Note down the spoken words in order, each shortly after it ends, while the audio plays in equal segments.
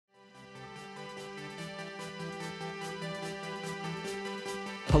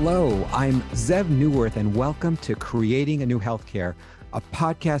Hello, I'm Zeev Neuwirth, and welcome to Creating a New Healthcare, a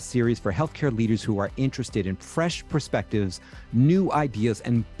podcast series for healthcare leaders who are interested in fresh perspectives, new ideas,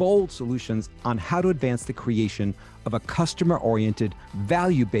 and bold solutions on how to advance the creation of a customer-oriented,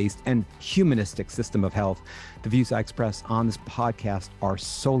 value-based, and humanistic system of health. The views I express on this podcast are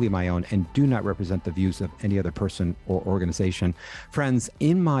solely my own and do not represent the views of any other person or organization. Friends,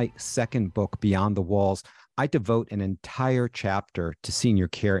 in my second book, Beyond the Walls, I devote an entire chapter to senior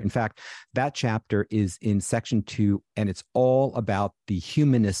care. In fact, that chapter is in section 2, and it's all about the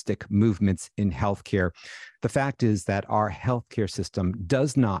humanistic movements in healthcare. The fact is that our healthcare system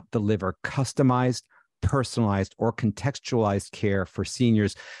does not deliver customized, personalized, or contextualized care for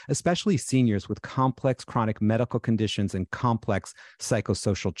seniors, especially seniors with complex chronic medical conditions and complex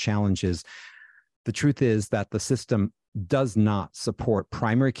psychosocial challenges. The truth is that the system does not support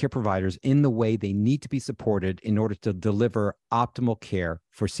primary care providers in the way they need to be supported in order to deliver optimal care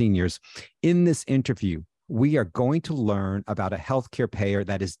for seniors. In this interview, we are going to learn about a healthcare payer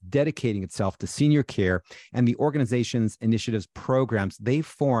that is dedicating itself to senior care and the organization's initiatives, programs they've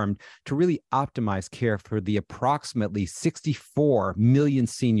formed to really optimize care for the approximately 64 million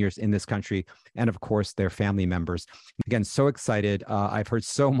seniors in this country, and of course, their family members. Again, so excited. I've heard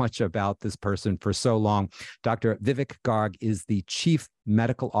so much about this person for so long. Dr. Vivek Garg is the Chief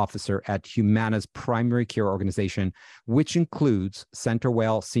Medical Officer at Humana's primary care organization, which includes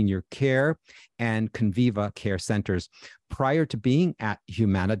CenterWell Senior Care and Conviva Care Centers. Prior to being at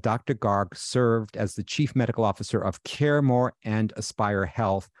Humana, Dr. Garg served as the Chief Medical Officer of CareMore and Aspire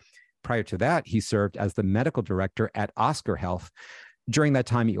Health. Prior to that, he served as the Medical Director at Oscar Health. During that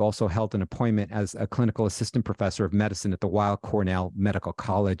time, he also held an appointment as a clinical assistant professor of medicine at the Weill Cornell Medical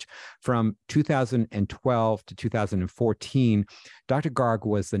College. From 2012 to 2014, Dr. Garg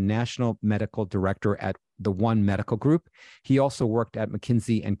was the national medical director at the One Medical Group. He also worked at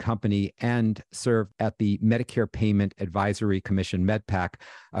McKinsey and Company and served at the Medicare Payment Advisory Commission, MedPAC,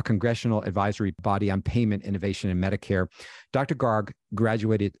 a congressional advisory body on payment innovation in Medicare. Dr. Garg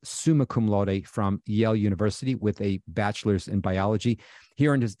graduated summa cum laude from Yale University with a bachelor's in biology. He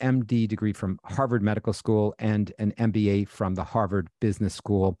earned his MD degree from Harvard Medical School and an MBA from the Harvard Business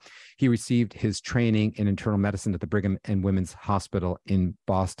School. He received his training in internal medicine at the Brigham and Women's Hospital in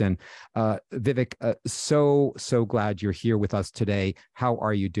Boston. Vivek, so glad you're here with us today. How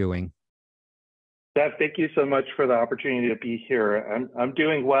are you doing? Zeev, thank you so much for the opportunity to be here. I'm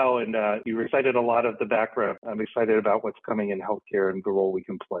doing well, and you recited a lot of the background. I'm excited about what's coming in healthcare and the role we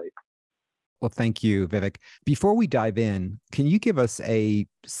can play. Well, thank you, Vivek. Before we dive in, can you give us a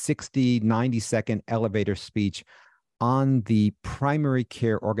 60, 90-second elevator speech on the primary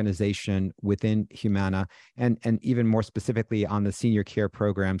care organization within Humana, and even more specifically on the senior care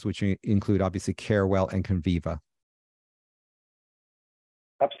programs, which include obviously CareWell and Conviva?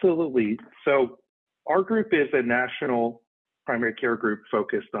 Absolutely. So our group is a national primary care group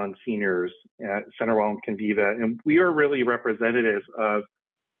focused on seniors at CenterWell and Conviva, and we are really representatives of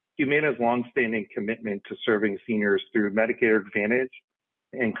Humana's longstanding commitment to serving seniors through Medicare Advantage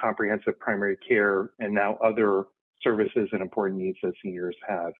and comprehensive primary care, and now other services and important needs that seniors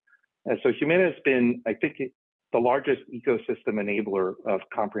have. And so Humana has been, I think, the largest ecosystem enabler of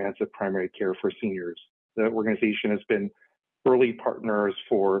comprehensive primary care for seniors. The organization has been early partners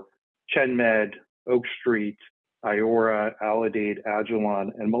for ChenMed, Oak Street, Iora, Aledade, Agilon,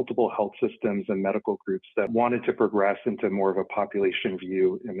 and multiple health systems and medical groups that wanted to progress into more of a population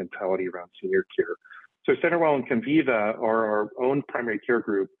view and mentality around senior care. So CenterWell and Conviva are our own primary care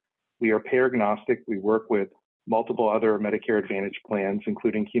group. We are payer agnostic. We work with multiple other Medicare Advantage plans,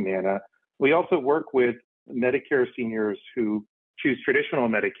 including Humana. We also work with Medicare seniors who choose traditional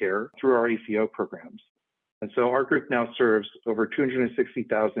Medicare through our ACO programs. And so our group now serves over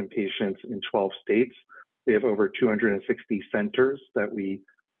 260,000 patients in 12 states. We have over 260 centers that we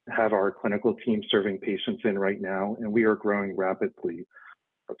have our clinical team serving patients in right now, and we are growing rapidly.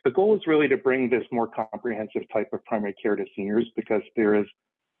 The goal is really to bring this more comprehensive type of primary care to seniors because there is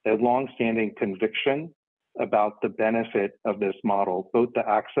a longstanding conviction about the benefit of this model, both the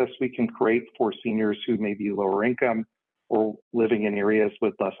access we can create for seniors who may be lower income or living in areas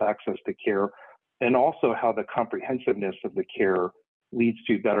with less access to care, and also how the comprehensiveness of the care leads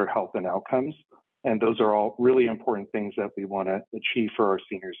to better health and outcomes. And those are all really important things that we want to achieve for our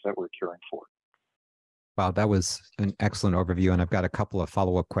seniors that we're caring for. Wow, that was an excellent overview. And I've got a couple of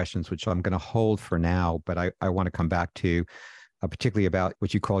follow-up questions, which I'm going to hold for now, but I want to come back to. particularly about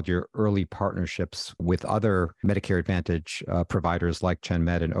what you called your early partnerships with other Medicare Advantage providers like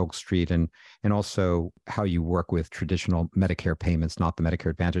ChenMed and Oak Street, and also how you work with traditional Medicare payments, not the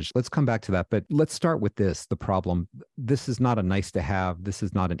Medicare Advantage. Let's come back to that, but let's start with the problem. This is not a nice to have. This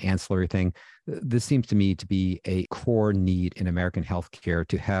is not an ancillary thing. This seems to me to be a core need in American healthcare,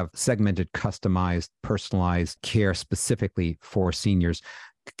 to have segmented, customized, personalized care specifically for seniors.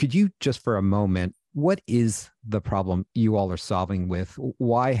 Could you just for a moment, what is the problem you all are solving with?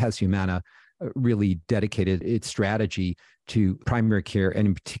 Why has Humana really dedicated its strategy to primary care and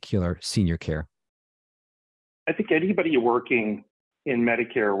in particular senior care? I think anybody working in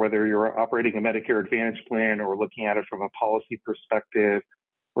Medicare, whether you're operating a Medicare Advantage plan or looking at it from a policy perspective,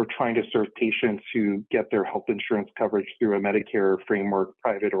 or trying to serve patients who get their health insurance coverage through a Medicare framework,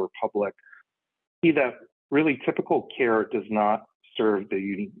 private or public, see that really typical care does not serve the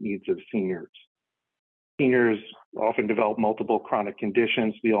unique needs of seniors. Seniors often develop multiple chronic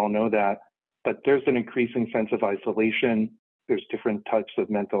conditions. We all know that, but there's an increasing sense of isolation. There's different types of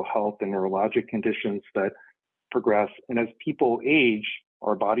mental health and neurologic conditions that progress. And as people age,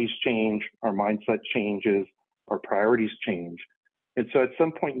 our bodies change, our mindset changes, our priorities change. And so at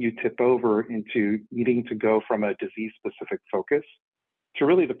some point you tip over into needing to go from a disease-specific focus to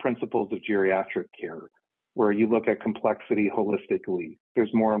really the principles of geriatric care, where you look at complexity holistically.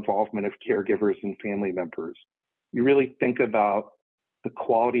 There's more involvement of caregivers and family members. You really think about the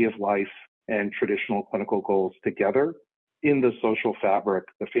quality of life and traditional clinical goals together in the social fabric,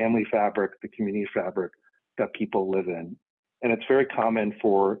 the family fabric, the community fabric that people live in. And it's very common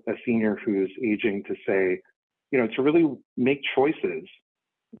for a senior who's aging to say, to really make choices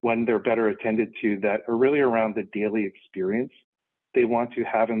when they're better attended to that are really around the daily experience they want to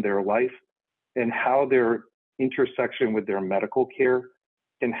have in their life and how their intersection with their medical care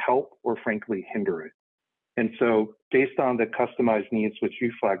can help or frankly hinder it. And so based on the customized needs which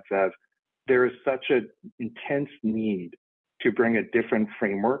you flagged, Zev, there is such an intense need to bring a different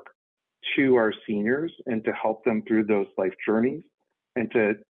framework to our seniors and to help them through those life journeys and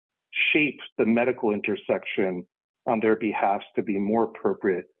to shape the medical intersection on their behalf to be more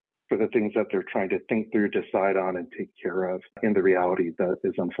appropriate for the things that they're trying to think through, decide on, and take care of in the reality that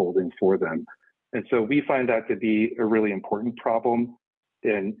is unfolding for them. And so we find that to be a really important problem.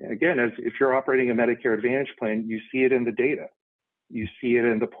 And again, if you're operating a Medicare Advantage plan, you see it in the data. You see it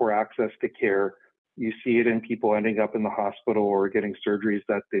in the poor access to care. You see it in people ending up in the hospital or getting surgeries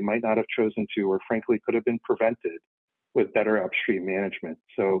that they might not have chosen to, or frankly could have been prevented with better upstream management.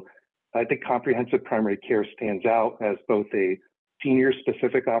 So I think comprehensive primary care stands out as both a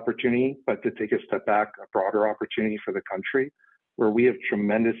senior-specific opportunity, but to take a step back, a broader opportunity for the country, where we have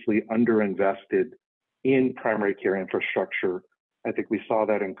tremendously underinvested in primary care infrastructure. I think we saw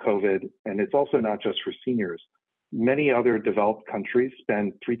that in COVID, and it's also not just for seniors. Many other developed countries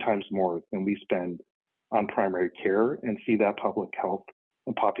spend 3 times more than we spend on primary care and see that public health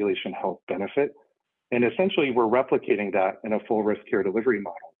and population health benefit. And essentially, we're replicating that in a full risk care delivery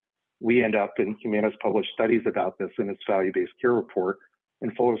model. We end up in Humana's published studies about this in its value-based care report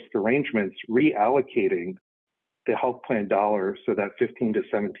and full risk arrangements reallocating the health plan dollar so that 15 to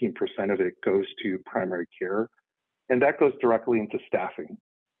 17% of it goes to primary care. And that goes directly into staffing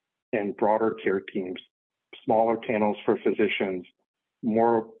and broader care teams, smaller panels for physicians,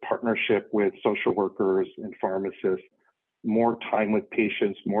 more partnership with social workers and pharmacists, more time with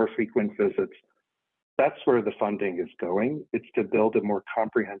patients, more frequent visits. That's where the funding is going. It's to build a more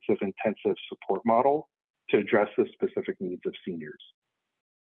comprehensive, intensive support model to address the specific needs of seniors.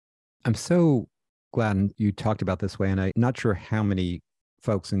 I'm so glad you talked about this way, and I'm not sure how many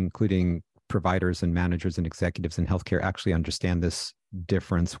folks, including providers and managers and executives in healthcare, actually understand this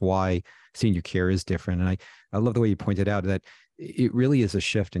difference, why senior care is different. And I love the way you pointed out that it really is a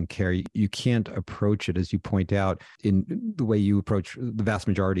shift in care. You can't approach it, as you point out, in the way you approach the vast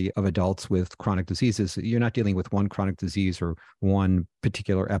majority of adults with chronic diseases. You're not dealing with one chronic disease or one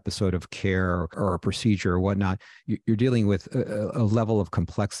particular episode of care or a procedure or whatnot. You're dealing with a level of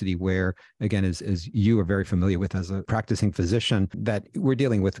complexity where, again, as you are very familiar with as a practicing physician, that we're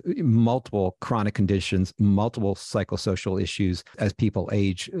dealing with multiple chronic conditions, multiple psychosocial issues as people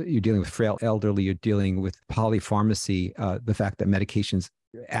age. You're dealing with frail elderly. You're dealing with polypharmacy, the fact that medications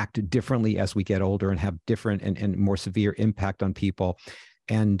act differently as we get older and have different and more severe impact on people.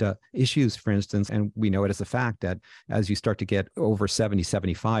 And issues, for instance, and we know it as a fact that as you start to get over 70,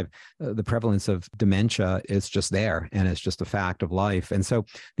 75, the prevalence of dementia is just there, and it's just a fact of life. And so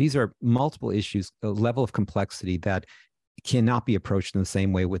these are multiple issues, a level of complexity that cannot be approached in the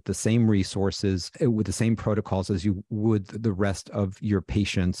same way with the same resources, with the same protocols as you would the rest of your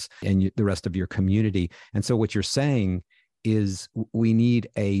patients and the rest of your community. And so what you're saying is we need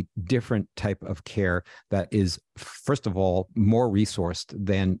a different type of care that is, first of all, more resourced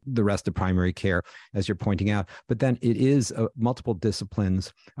than the rest of primary care, as you're pointing out. But then it is multiple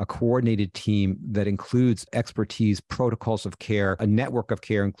disciplines, a coordinated team that includes expertise, protocols of care, a network of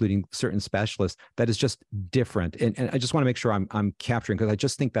care, including certain specialists, that is just different. And I just want to make sure I'm capturing, because I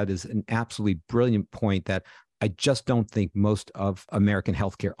just think that is an absolutely brilliant point that I just don't think most of American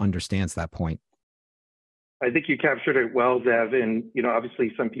healthcare understands that point. I think you captured it well, Zev. And,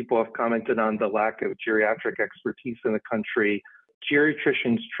 obviously some people have commented on the lack of geriatric expertise in the country.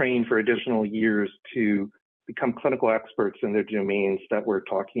 Geriatricians train for additional years to become clinical experts in their domains that we're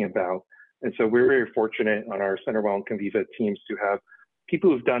talking about. And so we're very fortunate on our CenterWell and Conviva teams to have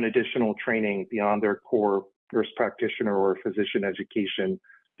people who've done additional training beyond their core nurse practitioner or physician education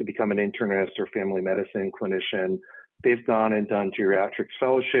to become an internist or family medicine clinician. They've gone and done geriatrics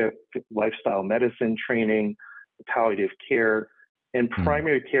fellowship, lifestyle medicine training, palliative care, and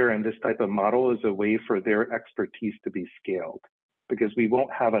primary care in this type of model is a way for their expertise to be scaled, because we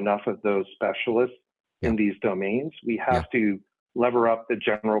won't have enough of those specialists in these domains. We have to lever up the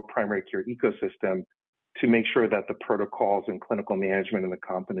general primary care ecosystem to make sure that the protocols and clinical management and the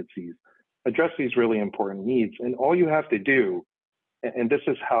competencies address these really important needs. And all you have to do, and this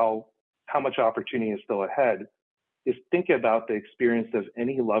is how much opportunity is still ahead, is think about the experience of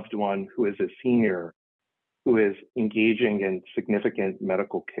any loved one who is a senior who is engaging in significant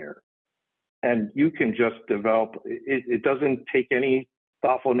medical care. And you can just develop, it doesn't take any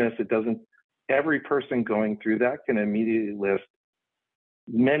thoughtfulness, every person going through that can immediately list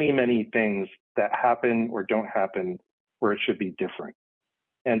many, many things that happen or don't happen where it should be different.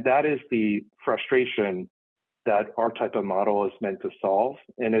 And that is the frustration that our type of model is meant to solve.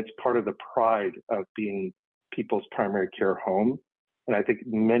 And it's part of the pride of being people's primary care home. And I think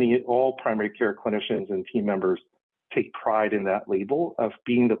all primary care clinicians and team members take pride in that label of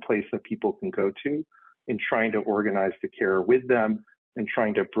being the place that people can go to in trying to organize the care with them and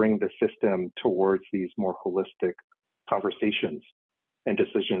trying to bring the system towards these more holistic conversations and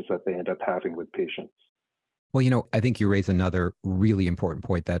decisions that they end up having with patients. Well, I think you raise another really important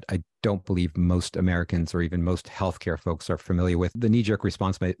point that I don't believe most Americans or even most healthcare folks are familiar with. The knee-jerk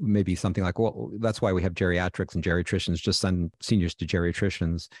response may be something like, well, that's why we have geriatrics and geriatricians, just send seniors to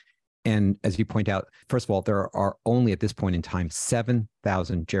geriatricians. And as you point out, first of all, there are only at this point in time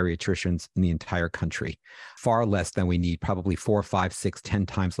 7,000 geriatricians in the entire country, far less than we need, probably 4, 5, 6, 10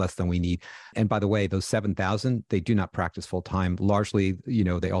 times less than we need. And by the way, those 7,000, they do not practice full time. Largely,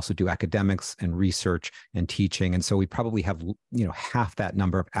 they also do academics and research and teaching. And so we probably have, half that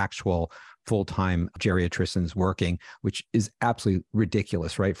number of actual full-time geriatricians working, which is absolutely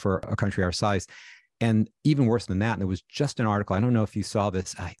ridiculous, right, for a country our size. And even worse than that, and there was just an article, I don't know if you saw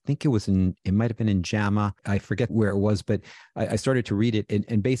this, I think it might have been in JAMA, I forget where it was, but I started to read it,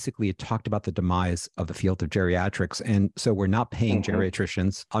 and basically it talked about the demise of the field of geriatrics. And so we're not paying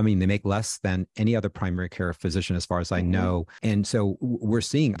geriatricians. I mean, they make less than any other primary care physician, as far as I know. And so we're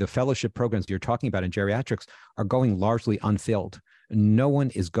seeing the fellowship programs you're talking about in geriatrics are going largely unfilled. No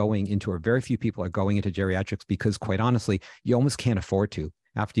one is going into, or very few people are going into geriatrics because, quite honestly, you almost can't afford to.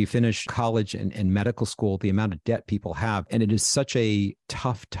 After you finish college and medical school, the amount of debt people have, and it is such a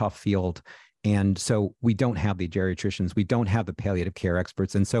tough field. And so we don't have the geriatricians, we don't have the palliative care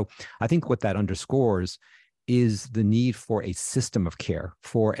experts. And so I think what that underscores is the need for a system of care,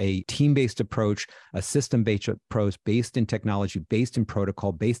 for a team-based approach, a system-based approach based in technology, based in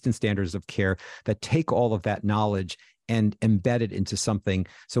protocol, based in standards of care that take all of that knowledge and embed it into something,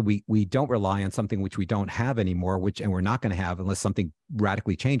 so we don't rely on something which we don't have anymore, and we're not going to have unless something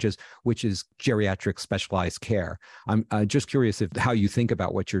radically changes, which is geriatric specialized care. I'm just curious how you think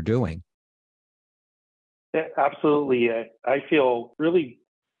about what you're doing. Yeah, absolutely. I feel really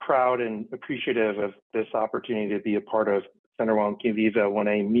proud and appreciative of this opportunity to be a part of CenterWell and Conviva when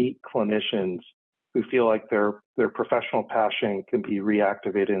I meet clinicians who feel like their professional passion can be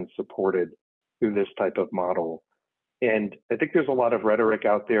reactivated and supported through this type of model. And I think there's a lot of rhetoric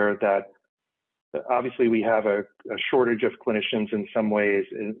out there that obviously we have a shortage of clinicians in some ways,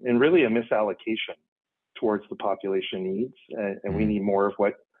 and really a misallocation towards the population needs. And we need more of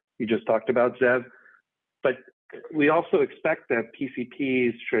what you just talked about, Zev. But we also expect that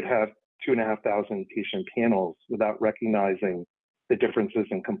PCPs should have 2,500 patient panels without recognizing the differences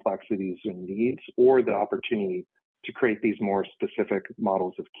in complexities and needs, or the opportunity to create these more specific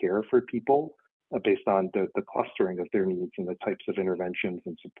models of care for people based on the clustering of their needs and the types of interventions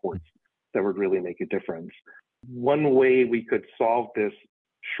and supports that would really make a difference. One way we could solve this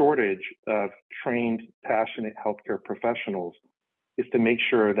shortage of trained, passionate healthcare professionals is to make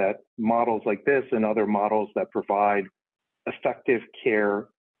sure that models like this and other models that provide effective care,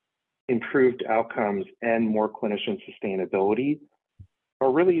 improved outcomes, and more clinician sustainability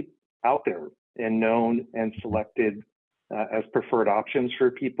are really out there and known and selected as preferred options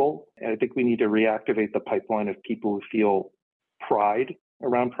for people. And I think we need to reactivate the pipeline of people who feel pride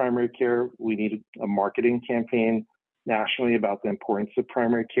around primary care. We need a marketing campaign nationally about the importance of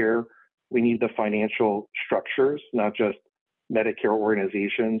primary care. We need the financial structures, not just Medicare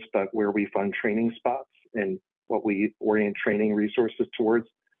organizations, but where we fund training spots and what we orient training resources towards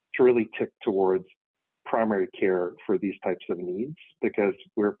to really tip towards primary care for these types of needs, because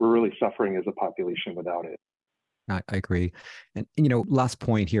we're really suffering as a population without it. I agree. And, last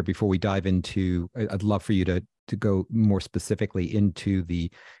point here before we dive into, I'd love for you to go more specifically into the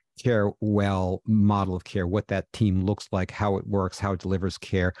CenterWell model of care, what that team looks like, how it works, how it delivers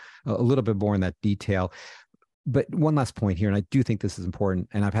care, a little bit more in that detail. But one last point here, and I do think this is important,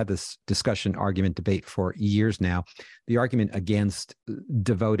 and I've had this discussion, argument, debate for years now, the argument against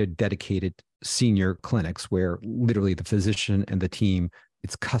devoted, dedicated senior clinics where literally the physician and the team,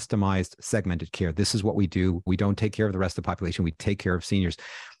 it's customized, segmented care. This is what we do. We don't take care of the rest of the population. We take care of seniors.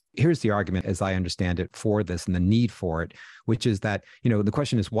 Here's the argument, as I understand it, for this and the need for it, which is that, the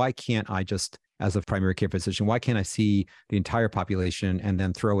question is, why can't I just, as a primary care physician, why can't I see the entire population and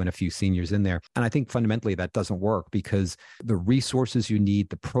then throw in a few seniors in there? And I think fundamentally that doesn't work, because the resources you need,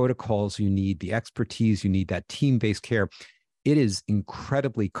 the protocols you need, the expertise you need, that team-based care, it is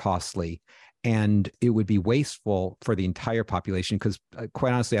incredibly costly. And it would be wasteful for the entire population, because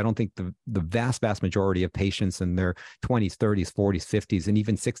quite honestly, I don't think the vast majority of patients in their 20s, 30s, 40s, 50s, and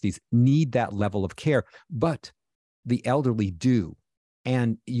even 60s need that level of care. But the elderly do.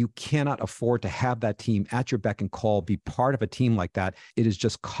 And you cannot afford to have that team at your beck and call, be part of a team like that. It is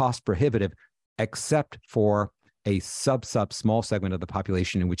just cost prohibitive, except for a small segment of the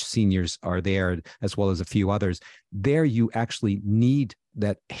population in which seniors are there, as well as a few others. There you actually need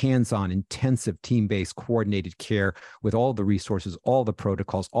that hands-on, intensive, team-based, coordinated care with all the resources, all the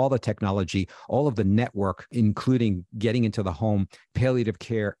protocols, all the technology, all of the network, including getting into the home, palliative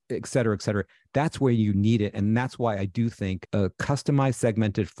care, et cetera, et cetera. That's where you need it. And that's why I do think a customized,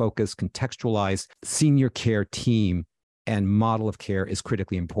 segmented, focused, contextualized senior care team and model of care is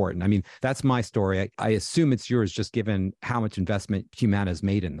critically important. I mean, that's my story. I assume it's yours, just given how much investment Humana has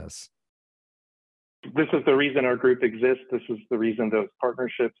made in this. This is the reason our group exists. This is the reason those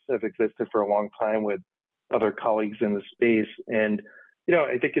partnerships have existed for a long time with other colleagues in the space. And,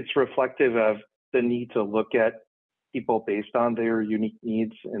 I think it's reflective of the need to look at people based on their unique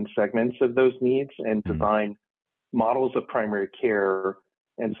needs and segments of those needs and design models of primary care.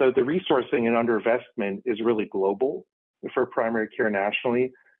 And so the resourcing and underinvestment is really global for primary care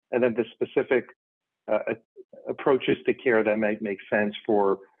nationally. And then the specific approaches to care that might make sense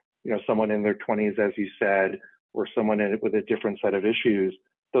for someone in their 20s, as you said, or someone with a different set of issues,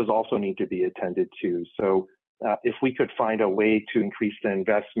 those also need to be attended to. So if we could find a way to increase the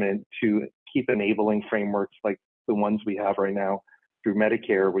investment, to keep enabling frameworks like the ones we have right now through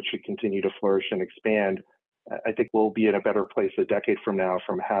Medicare, which should continue to flourish and expand, I think we'll be in a better place a decade from now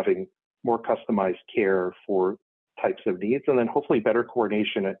from having more customized care for types of needs, and then hopefully better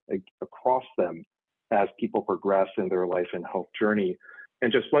coordination across them as people progress in their life and health journey.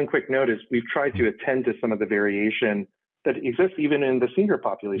 And just one quick note is we've tried to attend to some of the variation that exists even in the senior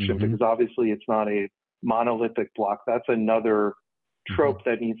population, because obviously it's not a monolithic block. That's another trope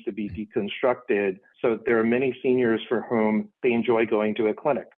that needs to be deconstructed. So there are many seniors for whom they enjoy going to a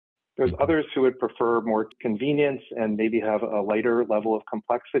clinic. There's others who would prefer more convenience and maybe have a lighter level of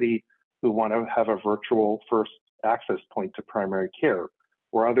complexity, who want to have a virtual first access point to primary care,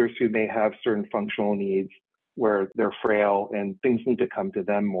 or others who may have certain functional needs where they're frail and things need to come to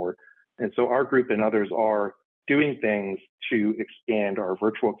them more. And so our group and others are doing things to expand our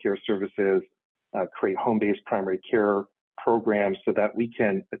virtual care services, create home-based primary care programs so that we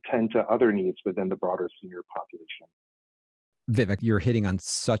can attend to other needs within the broader senior population. Vivek, you're hitting on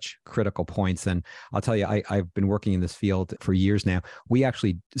such critical points. And I'll tell you, I've been working in this field for years now. We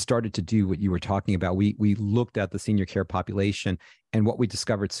actually started to do what you were talking about. We looked at the senior care population, and what we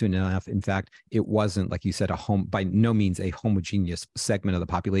discovered soon enough, in fact, it wasn't, like you said, by no means a homogeneous segment of the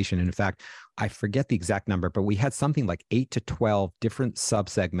population. And in fact, I forget the exact number, but we had something like 8 to 12 different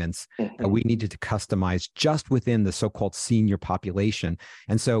subsegments that we needed to customize just within the so-called senior population.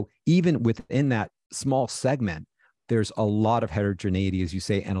 And so even within that small segment, there's a lot of heterogeneity, as you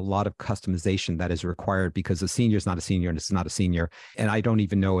say, and a lot of customization that is required, because a senior is not a senior and it's not a senior. And I don't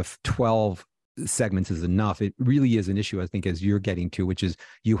even know if 12 segments is enough. It really is an issue, I think, as you're getting to, which is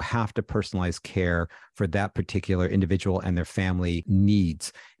you have to personalize care for that particular individual and their family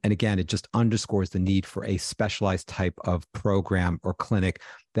needs. And again, it just underscores the need for a specialized type of program or clinic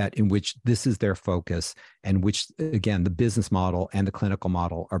that in which this is their focus, and which, again, the business model and the clinical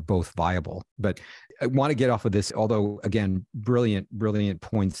model are both viable. But I want to get off of this, although, again, brilliant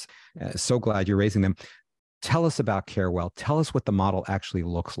points. So glad you're raising them. Tell us about CareWell. Tell us what the model actually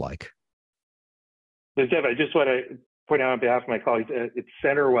looks like. So, Zeev, I just want to point out on behalf of my colleagues, it's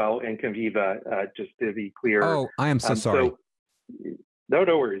CenterWell and Conviva, just to be clear. Oh, I am so sorry. No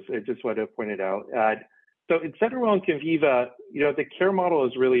worries. I just wanted to point it out. So in CenterWell and Conviva, the care model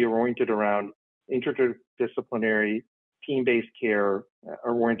is really oriented around interdisciplinary, team-based care,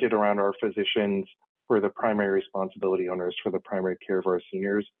 oriented around our physicians who are the primary responsibility owners for the primary care of our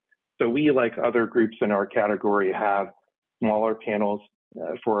seniors. So we, like other groups in our category, have smaller panels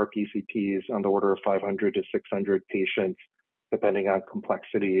for our PCPs on the order of 500 to 600 patients, depending on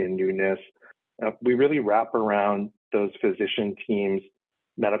complexity and newness. We really wrap around those physician teams,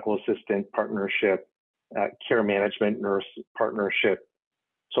 medical assistant partnership, care management nurse partnership,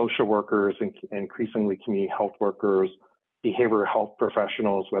 social workers, and increasingly community health workers, behavioral health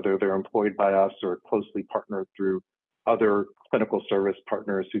professionals, whether they're employed by us or closely partnered through other clinical service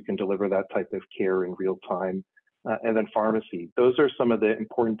partners who can deliver that type of care in real time. And then pharmacy. Those are some of the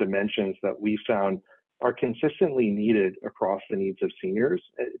important dimensions that we found are consistently needed across the needs of seniors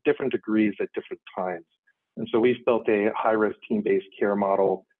at different degrees at different times. And so we've built a high-risk team-based care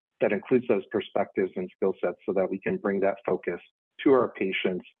model that includes those perspectives and skill sets so that we can bring that focus to our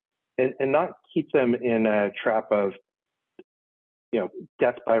patients and not keep them in a trap of,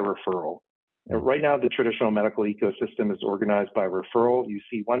 death by referral. Right now, the traditional medical ecosystem is organized by referral. You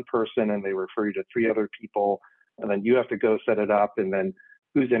see one person and they refer you to 3 other people, and then you have to go set it up, and then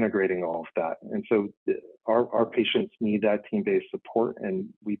who's integrating all of that? And so our patients need that team-based support, and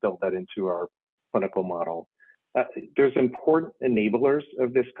we build that into our clinical model. There's important enablers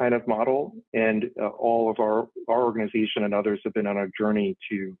of this kind of model, and all of our organization and others have been on a journey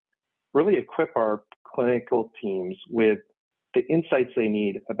to really equip our clinical teams with the insights they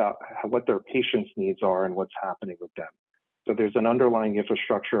need about what their patients' needs are and what's happening with them. So there's an underlying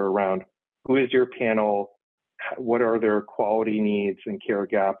infrastructure around who is your panel, what are their quality needs and care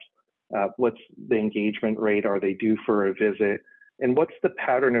gaps, what's the engagement rate, are they due for a visit, and what's the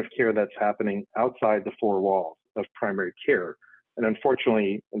pattern of care that's happening outside the 4 walls of primary care. And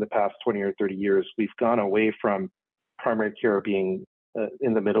unfortunately, in the past 20 or 30 years, we've gone away from primary care being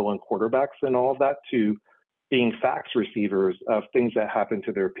in the middle and quarterbacks and all of that to being fax receivers of things that happen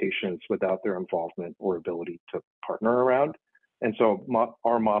to their patients without their involvement or ability to partner around. And so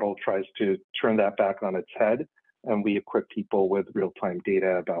our model tries to turn that back on its head, and we equip people with real-time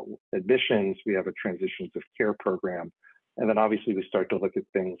data about admissions. We have a transitions of care program. And then obviously we start to look at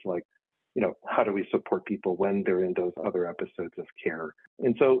things like, how do we support people when they're in those other episodes of care?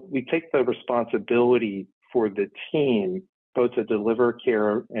 And so we take the responsibility for the team both to deliver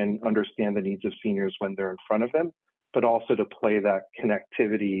care and understand the needs of seniors when they're in front of them, but also to play that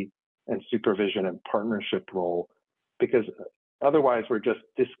connectivity and supervision and partnership role, because otherwise we're just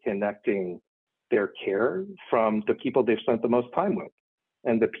disconnecting their care from the people they've spent the most time with,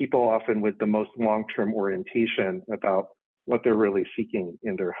 and the people often with the most long-term orientation about what they're really seeking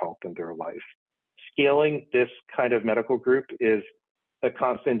in their health and their life. Scaling this kind of medical group is a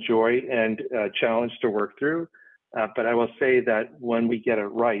constant joy and a challenge to work through. But I will say that when we get it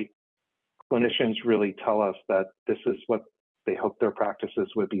right, clinicians really tell us that this is what they hope their practices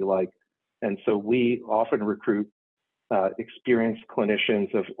would be like. And so we often recruit experienced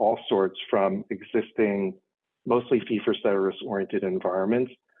clinicians of all sorts from existing, mostly fee-for-service oriented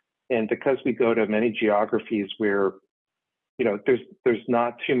environments. And because we go to many geographies where there's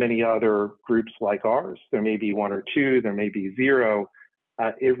not too many other groups like ours, there may be 1 or 2, there may be 0,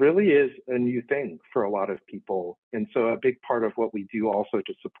 it really is a new thing for a lot of people. And so a big part of what we do also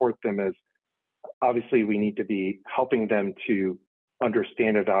to support them is, obviously we need to be helping them to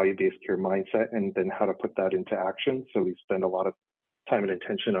understand a value-based care mindset and then how to put that into action. So we spend a lot of time and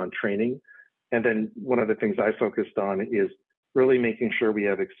attention on training. And then one of the things I focused on is really making sure we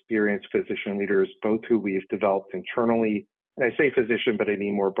have experienced physician leaders, both who we've developed internally, and I say physician, but I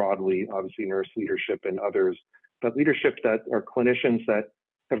mean more broadly, obviously nurse leadership and others, but leadership that are clinicians that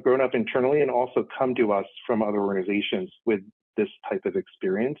have grown up internally and also come to us from other organizations with this type of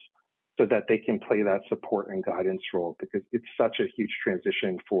experience so that they can play that support and guidance role, because it's such a huge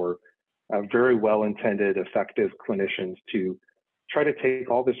transition for very well-intended, effective clinicians to try to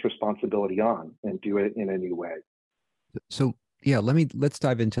take all this responsibility on and do it in a new way. So yeah, let's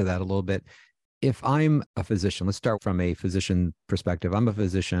dive into that a little bit. If I'm a physician, let's start from a physician perspective. I'm a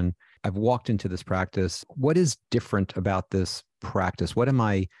physician. I've walked into this practice. What is different about this practice? What am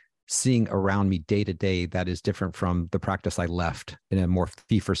I seeing around me day to day that is different from the practice I left in a more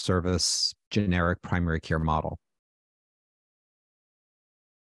fee-for-service, generic primary care model?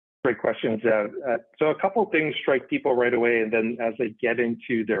 Great questions. So a couple of things strike people right away, and then as they get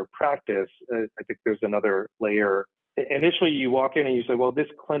into their practice, I think there's another layer. Initially, you walk in and you say, well, this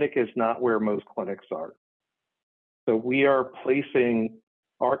clinic is not where most clinics are. So we are placing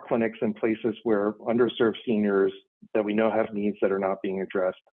our clinics in places where underserved seniors that we know have needs that are not being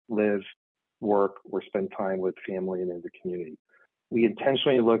addressed live, work, or spend time with family and in the community. We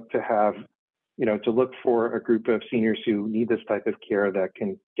intentionally look to have, to look for a group of seniors who need this type of care that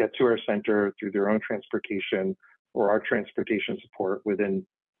can get to our center through their own transportation or our transportation support within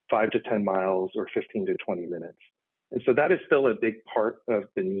 5 to 10 miles or 15 to 20 minutes. And so that is still a big part of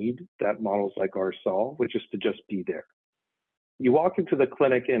the need that models like ours solve, which is to just be there. You walk into the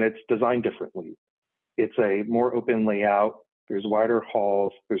clinic and it's designed differently. It's a more open layout. There's wider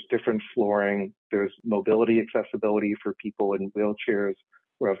halls. There's different flooring. There's mobility accessibility for people in wheelchairs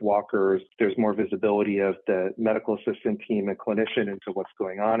or have walkers. There's more visibility of the medical assistant team and clinician into what's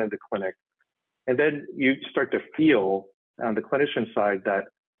going on in the clinic. And then you start to feel on the clinician side that,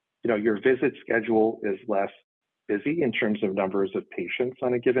 your visit schedule is less busy in terms of numbers of patients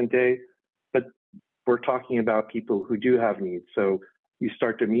on a given day, but we're talking about people who do have needs. So you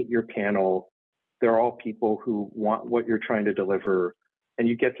start to meet your panel. They're all people who want what you're trying to deliver, and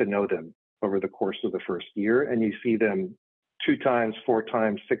you get to know them over the course of the first year, and you see them 2 times, 4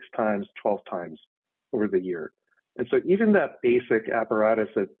 times, 6 times, 12 times over the year. And so even that basic apparatus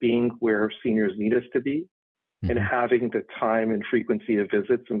of being where seniors need us to be and having the time and frequency of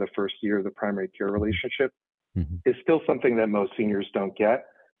visits in the first year of the primary care relationship is still something that most seniors don't get.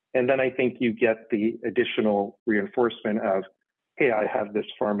 And then I think you get the additional reinforcement of, hey, I have this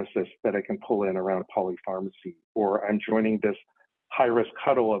pharmacist that I can pull in around polypharmacy, or I'm joining this high-risk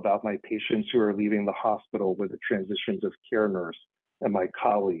huddle about my patients who are leaving the hospital with the transitions of care nurse and my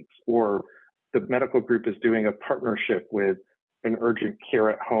colleagues, or the medical group is doing a partnership with an urgent care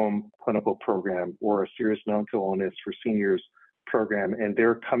at home clinical program or a serious mental illness for seniors program, and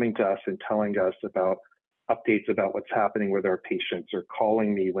they're coming to us and telling us about updates about what's happening with our patients or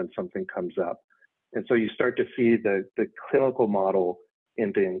calling me when something comes up. And so you start to see the clinical model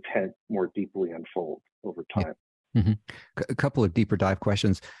and the intent more deeply unfold over time. Yeah. A couple of deeper dive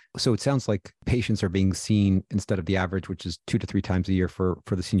questions. So it sounds like patients are being seen instead of the average, which is 2 to 3 times a year for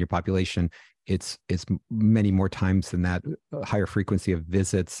the senior population. It's many more times than that, higher frequency of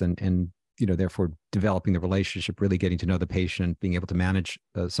visits and therefore developing the relationship, really getting to know the patient, being able to manage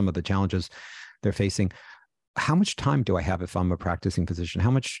some of the challenges they're facing. How much time do I have if I'm a practicing physician?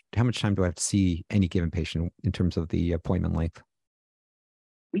 How much time do I have to see any given patient in terms of the appointment length?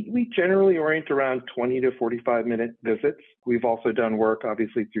 We generally orient around 20 to 45-minute visits. We've also done work,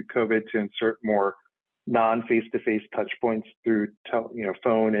 obviously, through COVID to insert more non-face-to-face touch points through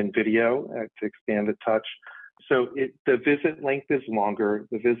phone and video to expand the touch. So the visit length is longer.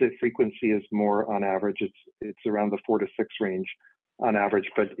 The visit frequency is more on average. It's around the 4 to 6 range on average,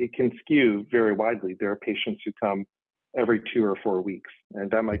 but it can skew very widely. There are patients who come every 2 or 4 weeks,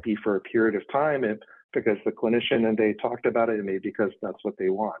 and that might be for a period of time because the clinician and they talked about it, and maybe because that's what they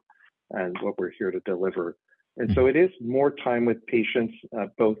want and what we're here to deliver. And so it is more time with patients,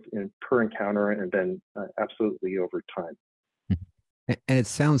 both per encounter and then absolutely over time. And it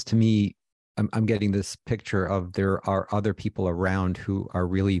sounds to me, I'm getting this picture of there are other people around who are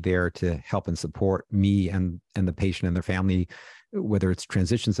really there to help and support me and the patient and their family, whether it's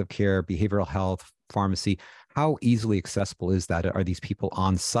transitions of care, behavioral health, pharmacy. How easily accessible is that? Are these people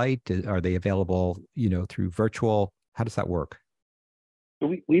on site? Are they available, through virtual? How does that work?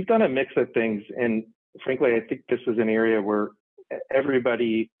 So we've done a mix of things. And frankly, I think this is an area where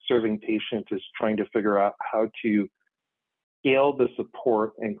everybody serving patients is trying to figure out how to scale the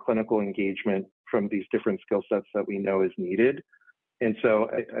support and clinical engagement from these different skill sets that we know is needed. And so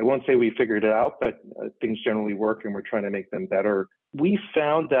I won't say we figured it out, but things generally work and we're trying to make them better. We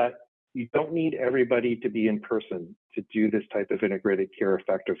found that you don't need everybody to be in person to do this type of integrated care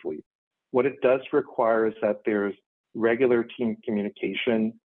effectively. What it does require is that there's regular team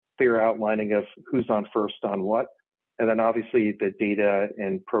communication, clear outlining of who's on first on what, and then obviously the data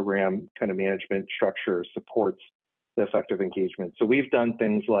and program kind of management structure supports the effective engagement. So we've done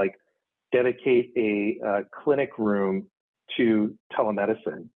things like dedicate a clinic room to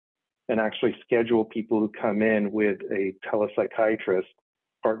telemedicine and actually schedule people who come in with a telepsychiatrist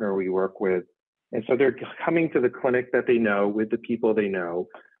partner we work with. And so they're coming to the clinic that they know with the people they know.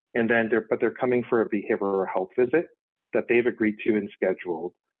 and then they're coming for a behavioral health visit that they've agreed to and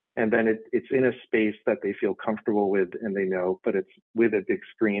scheduled. And then it's in a space that they feel comfortable with and they know, but it's with a big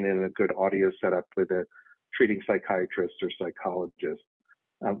screen and a good audio setup with a treating psychiatrist or psychologist.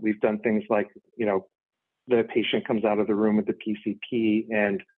 We've done things like, the patient comes out of the room with the PCP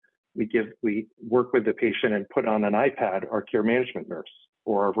and we work with the patient and put on an iPad our care management nurse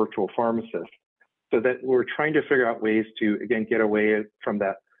or our virtual pharmacist, so that we're trying to figure out ways to, again, get away from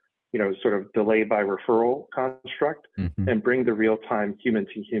that, sort of delay by referral construct and bring the real-time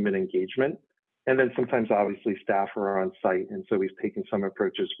human-to-human engagement. And then sometimes, obviously, staff are on site. And so we've taken some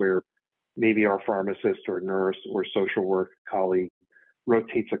approaches where maybe our pharmacist or nurse or social work colleague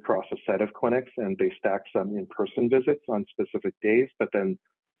rotates across a set of clinics and they stack some in-person visits on specific days, but then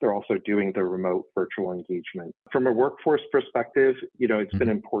they're also doing the remote virtual engagement. From a workforce perspective, it's been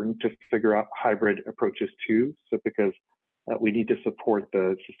important to figure out hybrid approaches too. So because we need to support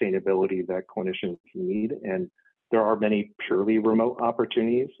the sustainability that clinicians need. And there are many purely remote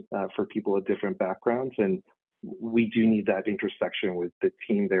opportunities for people with different backgrounds. And we do need that intersection with the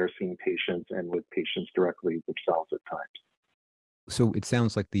team there seeing patients and with patients directly themselves at times. So it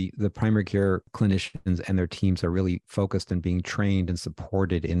sounds like the primary care clinicians and their teams are really focused and being trained and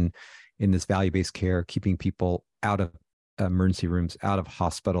supported in this value-based care, keeping people out of emergency rooms, out of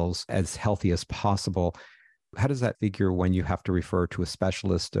hospitals as healthy as possible. How does that figure when you have to refer to a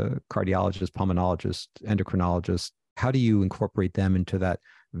specialist, a cardiologist, pulmonologist, endocrinologist? How do you incorporate them into that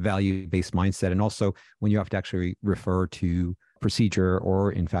value-based mindset? And also when you have to actually refer to procedure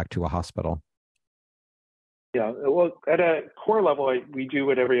or in fact to a hospital? Yeah, well, at a core level, we do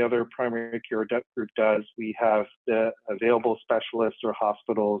what every other primary care group does. We have the available specialists or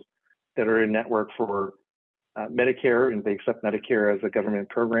hospitals that are in network for Medicare, and they accept Medicare as a government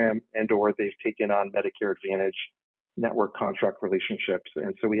program, and or they've taken on Medicare Advantage network contract relationships.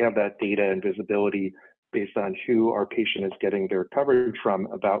 And so we have that data and visibility based on who our patient is getting their coverage from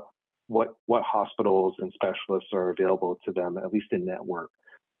about what hospitals and specialists are available to them, at least in network.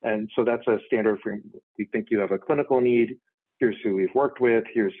 And so that's a standard for, we think you have a clinical need, here's who we've worked with,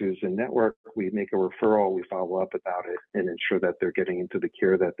 here's who's in network, we make a referral, we follow up about it and ensure that they're getting into the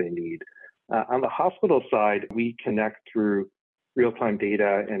care that they need. On the hospital side, we connect through real-time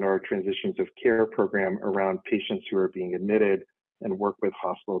data and our transitions of care program around patients who are being admitted and work with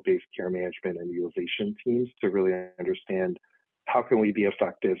hospital-based care management and utilization teams to really understand how can we be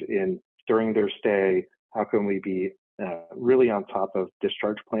effective during their stay, how can we be really on top of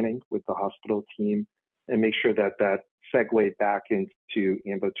discharge planning with the hospital team and make sure that that segue back into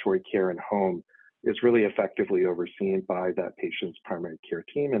ambulatory care and home is really effectively overseen by that patient's primary care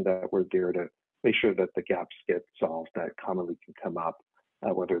team, and that we're there to make sure that the gaps get solved that commonly can come up,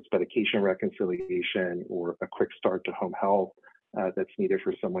 whether it's medication reconciliation or a quick start to home health that's needed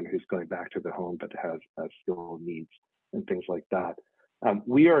for someone who's going back to the home but has skill needs and things like that.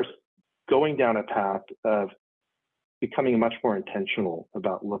 We are going down a path of becoming much more intentional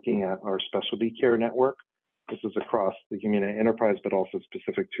about looking at our specialty care network. This is across the Humana enterprise, but also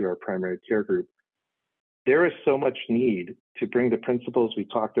specific to our primary care group. There is so much need to bring the principles we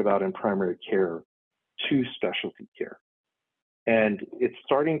talked about in primary care to specialty care. And it's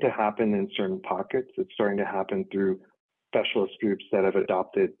starting to happen in certain pockets. It's starting to happen through specialist groups that have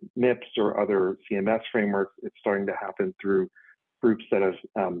adopted MIPS or other CMS frameworks. It's starting to happen through groups that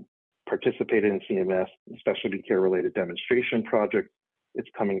have participated in CMS, specialty care related demonstration projects. It's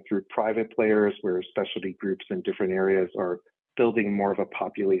coming through private players where specialty groups in different areas are building more of a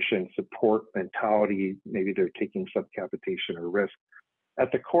population support mentality. Maybe they're taking subcapitation or risk.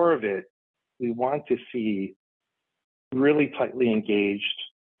 At the core of it, we want to see really tightly engaged,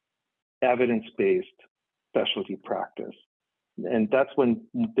 evidence-based specialty practice. And that's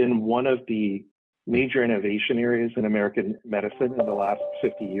been one of the major innovation areas in American medicine in the last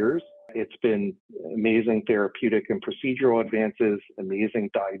 50 years. It's been amazing therapeutic and procedural advances, amazing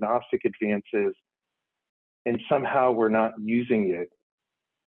diagnostic advances, and somehow we're not using it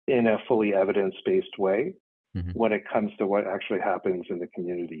in a fully evidence-based way when it comes to what actually happens in the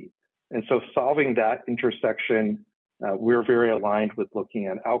community. And so solving that intersection, we're very aligned with looking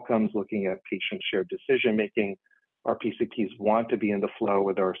at outcomes, looking at patient-shared decision-making. Our PCPs want to be in the flow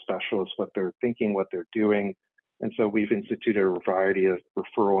with our specialists, what they're thinking, what they're doing. And so we've instituted a variety of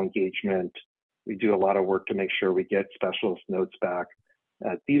referral engagement. We do a lot of work to make sure we get specialist notes back.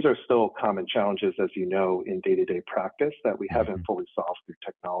 These are still common challenges, as you know, in day-to-day practice that we haven't fully solved through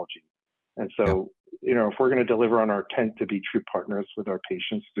technology. And so, if we're going to deliver on our intent to be true partners with our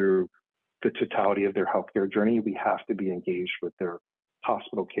patients through the totality of their healthcare journey, we have to be engaged with their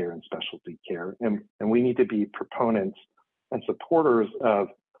hospital care and specialty care. And we need to be proponents and supporters of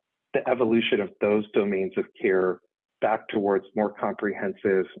the evolution of those domains of care back towards more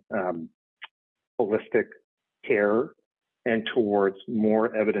comprehensive, holistic care and towards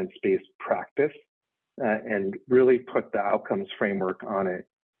more evidence-based practice, and really put the outcomes framework on it,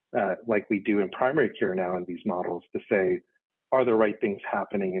 like we do in primary care now in these models, to say, are the right things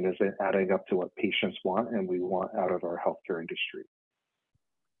happening and is it adding up to what patients want and we want out of our healthcare industry?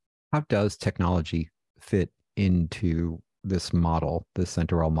 How does technology fit into this model, the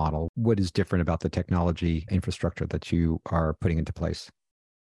CenterWell model? What is different about the technology infrastructure that you are putting into place?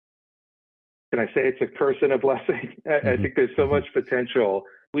 Can I say it's a curse and a blessing? I think there's so much potential.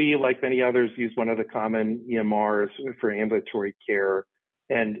 We, like many others, use one of the common EMRs for ambulatory care,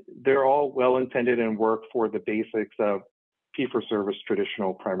 and they're all well-intended and work for the basics of fee-for-service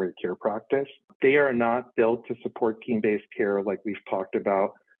traditional primary care practice. They are not built to support team-based care like we've talked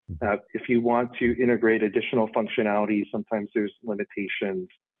about. If you want to integrate additional functionality, sometimes there's limitations.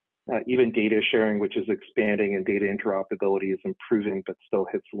 Even data sharing, which is expanding, and data interoperability is improving, but still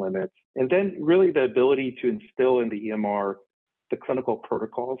hits limits. And then really the ability to instill in the EMR the clinical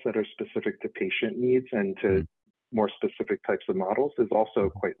protocols that are specific to patient needs and to more specific types of models is also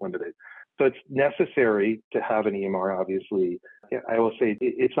quite limited. So it's necessary to have an EMR, obviously. I will say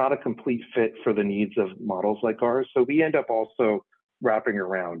it's not a complete fit for the needs of models like ours. So we end up also wrapping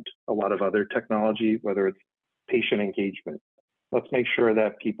around a lot of other technology, whether it's patient engagement. Let's make sure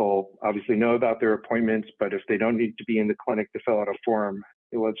that people obviously know about their appointments, but if they don't need to be in the clinic to fill out a form,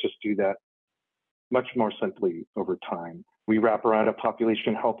 let's just do that much more simply over time. We wrap around a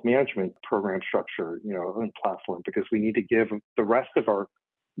population health management program structure, and platform, because we need to give the rest of our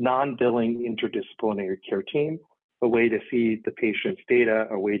non-billing interdisciplinary care team a way to see the patient's data,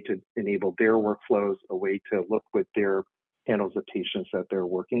 a way to enable their workflows, a way to look with their panels of patients that they're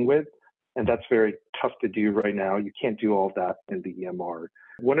working with. And that's very tough to do right now. You can't do all that in the EMR.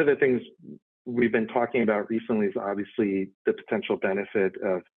 One of the things we've been talking about recently is obviously the potential benefit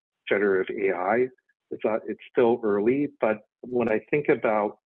of generative AI. It's still early, but when I think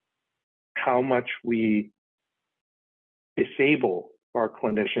about how much we disable our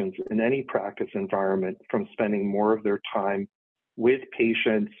clinicians in any practice environment from spending more of their time with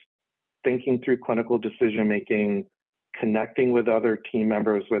patients, thinking through clinical decision-making, connecting with other team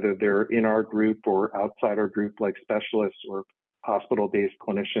members, whether they're in our group or outside our group, like specialists or hospital-based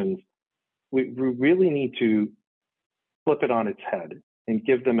clinicians, we really need to flip it on its head and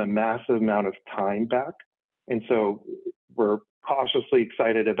give them a massive amount of time back. And so we're cautiously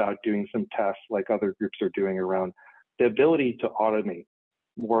excited about doing some tests like other groups are doing around the ability to automate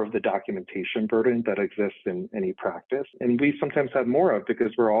more of the documentation burden that exists in any practice. And we sometimes have more of,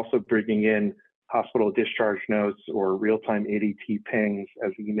 because we're also bringing in hospital discharge notes or real-time ADT pings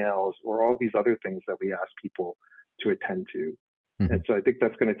as emails, or all these other things that we ask people to attend to. And so I think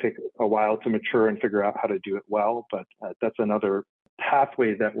that's going to take a while to mature and figure out how to do it well, but that's another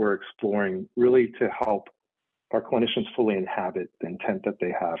pathway that we're exploring, really to help our clinicians fully inhabit the intent that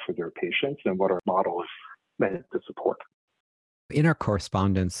they have for their patients and what our model is meant to support. In our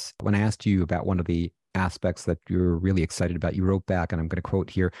correspondence, when I asked you about one of the aspects that you're really excited about, you wrote back, and I'm going to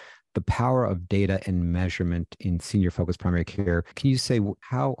quote here, the power of data and measurement in senior-focused primary care. Can you say,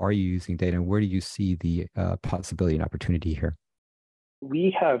 how are you using data, and where do you see the possibility and opportunity here?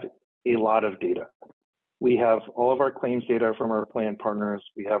 We have a lot of data. We have all of our claims data from our plan partners.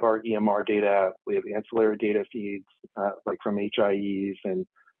 We have our EMR data. We have ancillary data feeds, like from HIEs and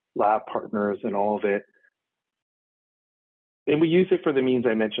lab partners and all of it. And we use it for the means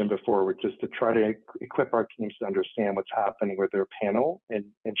I mentioned before, which is to try to equip our teams to understand what's happening with their panel and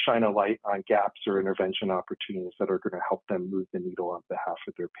shine a light on gaps or intervention opportunities that are going to help them move the needle on behalf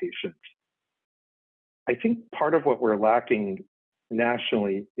of their patients. I think part of what we're lacking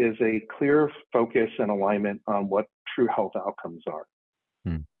nationally is a clear focus and alignment on what true health outcomes are.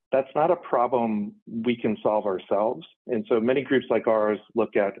 That's not a problem we can solve ourselves. And so many groups like ours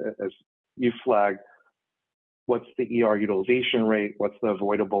look at, as you flagged, what's the ER utilization rate? What's the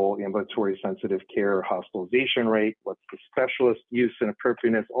avoidable ambulatory sensitive care hospitalization rate? What's the specialist use and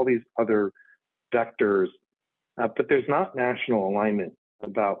appropriateness? All these other vectors. But there's not national alignment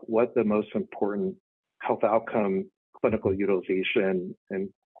about what the most important health outcome, clinical utilization, and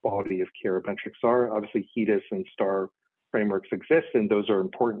quality of care metrics are. Obviously, HEDIS and STAR frameworks exist, and those are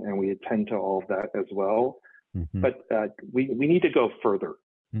important, and we attend to all of that as well. But we need to go further.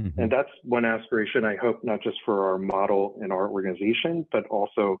 And that's one aspiration, I hope, not just for our model and our organization, but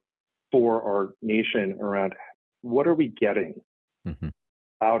also for our nation around what are we getting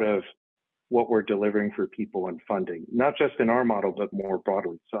out of what we're delivering for people and funding, not just in our model, but more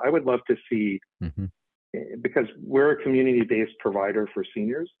broadly. So I would love to see, because we're a community-based provider for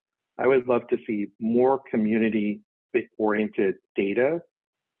seniors, I would love to see more community-oriented data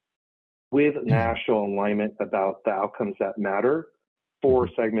with national alignment about the outcomes that matter for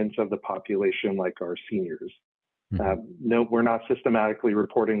segments of the population like our seniors. No, we're not systematically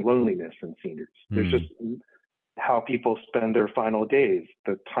reporting loneliness in seniors. There's just how people spend their final days,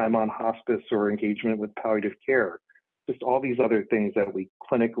 the time on hospice or engagement with palliative care, just all these other things that we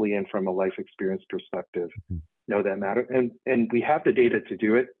clinically and from a life experience perspective know that matter. And we have the data to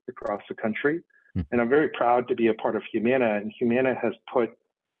do it across the country. And I'm very proud to be a part of Humana, and Humana has put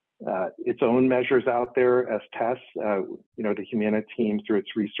its own measures out there as tests. The Humana team, through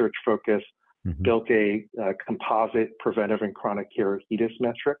its research focus, built a composite preventive and chronic care HEDIS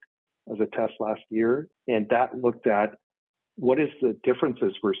metric as a test last year. And that looked at what is the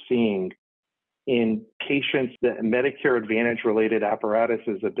differences we're seeing in patients, the Medicare Advantage related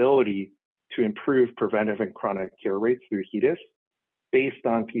apparatus's ability to improve preventive and chronic care rates through HEDIS based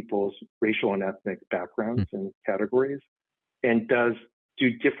on people's racial and ethnic backgrounds and categories. And do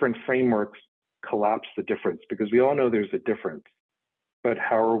different frameworks collapse the difference? Because we all know there's a difference, but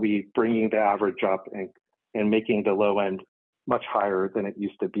how are we bringing the average up and making the low end much higher than it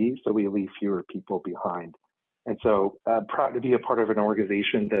used to be, so we leave fewer people behind? And so proud to be a part of an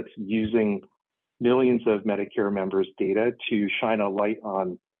organization that's using millions of Medicare members' data to shine a light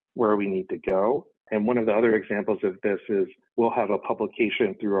on where we need to go. And one of the other examples of this is we'll have a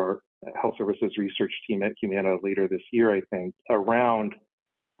publication through our health services research team at Humana later this year, I think, around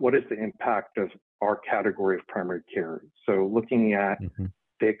what is the impact of our category of primary care. So looking at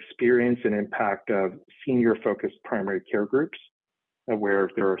the experience and impact of senior-focused primary care groups, where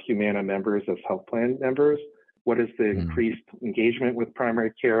there are Humana members as health plan members. What is the increased engagement with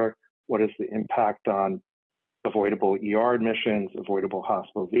primary care? What is the impact on avoidable ER admissions, avoidable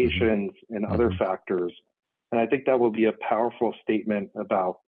hospitalizations, and other factors? And I think that will be a powerful statement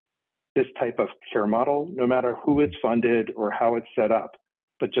about this type of care model, no matter who it's funded or how it's set up,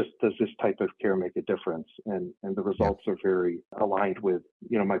 but just does this type of care make a difference? And the results are very aligned with,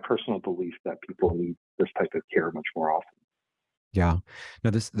 my personal belief that people need this type of care much more often. Yeah, no,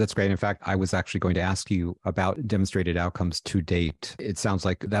 that's great. In fact, I was actually going to ask you about demonstrated outcomes to date. It sounds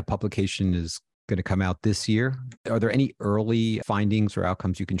like that publication is going to come out this year. Are there any early findings or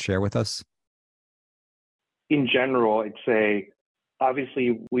outcomes you can share with us? In general, I'd say,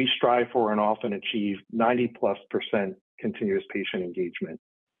 obviously, we strive for and often achieve 90+% continuous patient engagement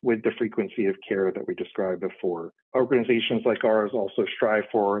with the frequency of care that we described before. Organizations like ours also strive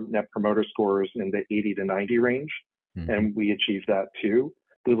for net promoter scores in the 80 to 90 range, and we achieve that too.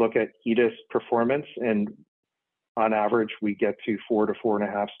 We look at HEDIS performance, and on average, we get to 4 to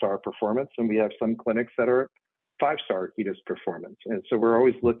 4.5 star performance, and we have some clinics that are 5-star HEDIS performance. And so we're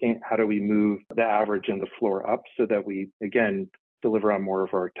always looking at how do we move the average and the floor up so that we, again, deliver on more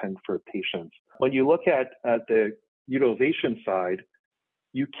of our intent for patients. When you look at the utilization side,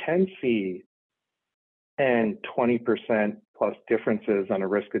 you can see 10, 20% plus differences on a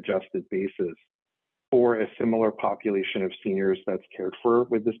risk-adjusted basis for a similar population of seniors that's cared for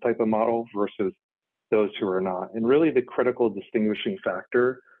with this type of model versus those who are not. And really the critical distinguishing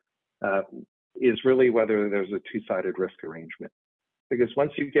factor is really whether there's a two-sided risk arrangement. Because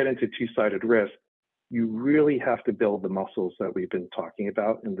once you get into two-sided risk, you really have to build the muscles that we've been talking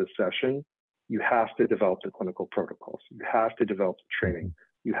about in this session. You have to develop the clinical protocols. You have to develop the training.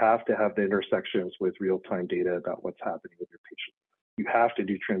 You have to have the intersections with real-time data about what's happening with your patient. You have to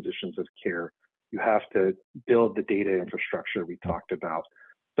do transitions of care. You have to build the data infrastructure we talked about.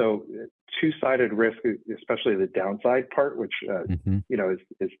 So two-sided risk, especially the downside part, which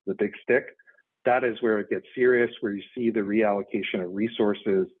is the big stick, that is where it gets serious, where you see the reallocation of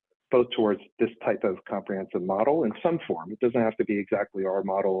resources both towards this type of comprehensive model in some form. It doesn't have to be exactly our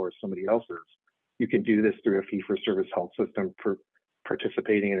model or somebody else's. You can do this through a fee-for-service health system for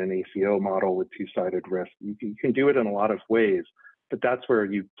participating in an ACO model with two-sided risk. You can do it in a lot of ways, but that's where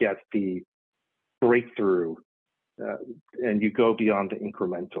you get the breakthrough and you go beyond the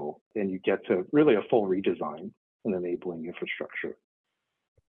incremental and you get to really a full redesign and enabling infrastructure.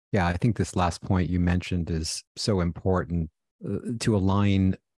 Yeah, I think this last point you mentioned is so important to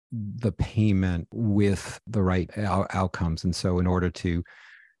align the payment with the right outcomes. And so in order to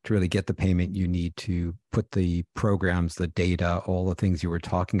really get the payment, you need to put the programs, the data, all the things you were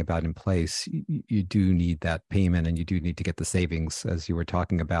talking about in place. You do need that payment and you do need to get the savings, as you were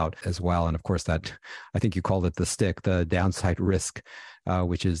talking about as well. And of course, that, I think you called it the stick, the downside risk,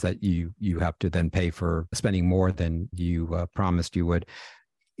 which is that you have to then pay for spending more than you promised you would.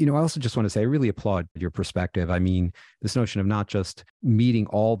 I also just want to say, I really applaud your perspective. I mean, this notion of not just meeting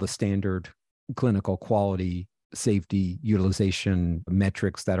all the standard clinical quality safety utilization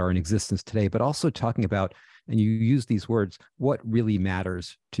metrics that are in existence today, but also talking about, and you use these words, what really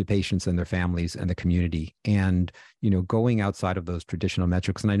matters to patients and their families and the community, and going outside of those traditional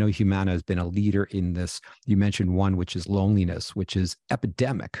metrics. And I know Humana has been a leader in this. You mentioned one, which is loneliness, which is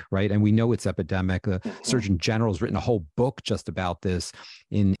epidemic, right? And we know it's epidemic. The Surgeon General has written a whole book just about this.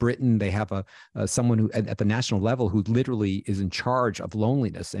 In Britain, they have someone who at the national level who literally is in charge of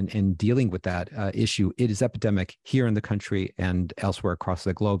loneliness and dealing with that issue. It is epidemic here in the country and elsewhere across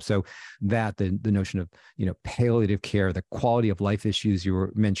the globe. So that the notion of palliative care, the quality of life issues you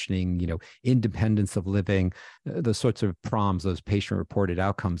were mentioning, independence of living, the sorts of PROMs, those patient-reported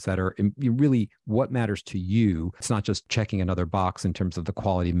outcomes that are really what matters to you. It's not just checking another box in terms of the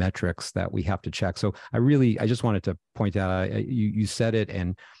quality metrics that we have to check. So I just wanted to point out, you said it,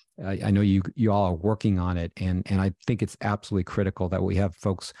 and I know you all are working on it, and I think it's absolutely critical that we have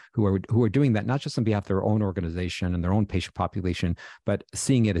folks who are doing that, not just on behalf of their own organization and their own patient population, but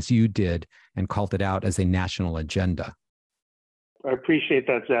seeing it as you did and called it out as a national agenda. I appreciate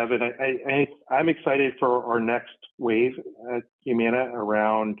that, Zev, and I'm excited for our next wave at Humana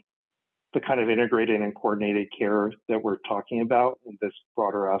around the kind of integrated and coordinated care that we're talking about in this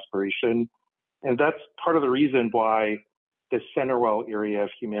broader aspiration. And that's part of the reason why the CenterWell area of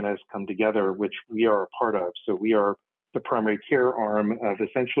Humana has come together, which we are a part of. So we are the primary care arm of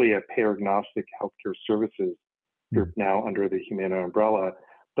essentially a payer-agnostic healthcare services group now under the Humana umbrella.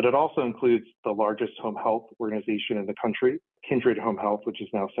 But it also includes the largest home health organization in the country, Kindred Home Health, which is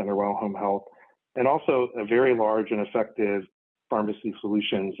now CenterWell Home Health, and also a very large and effective pharmacy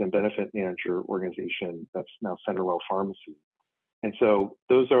solutions and benefit manager organization that's now CenterWell Pharmacy. And so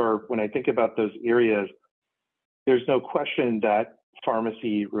those are, when I think about those areas, there's no question that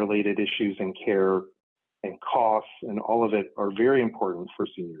pharmacy-related issues in care and costs and all of it are very important for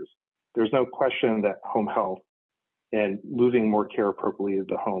seniors. There's no question that home health and moving more care appropriately to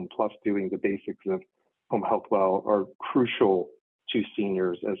the home, plus doing the basics of home health well, are crucial to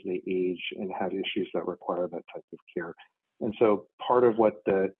seniors as they age and have issues that require that type of care. And so part of what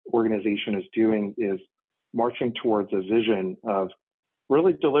the organization is doing is marching towards a vision of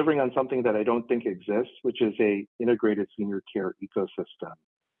really delivering on something that I don't think exists, which is a integrated senior care ecosystem.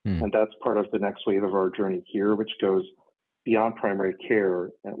 And that's part of the next wave of our journey here, which goes beyond primary care,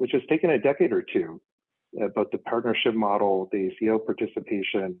 which has taken a decade or two. But the partnership model, the ACO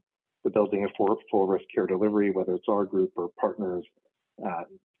participation, the building of full risk care delivery, whether it's our group or partners.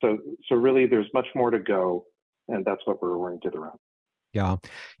 So really there's much more to go, and that's what we're oriented around. Yeah.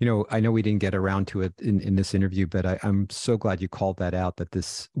 I know we didn't get around to it in this interview, but I'm so glad you called that out,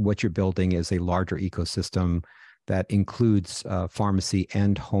 that what you're building is a larger ecosystem that includes pharmacy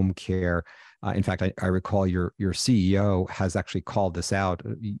and home care. In fact, I recall your CEO has actually called this out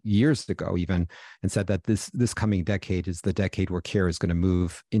years ago even, and said that this coming decade is the decade where care is going to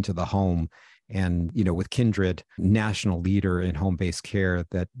move into the home. And, with Kindred, national leader in home-based care,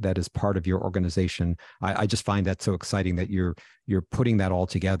 that is part of your organization. I just find that so exciting that you're putting that all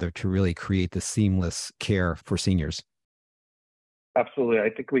together to really create the seamless care for seniors. Absolutely. I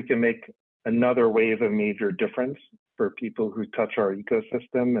think we can make another wave of major difference for people who touch our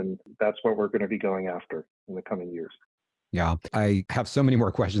ecosystem, and that's what we're going to be going after in the coming years. Yeah, I have so many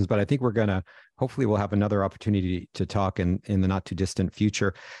more questions, but I think hopefully we'll have another opportunity to talk in the not too distant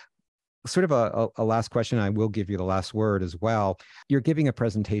future. Sort of a last question, I will give you the last word as well. You're giving a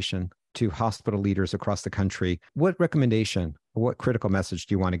presentation to hospital leaders across the country. What recommendation, what critical message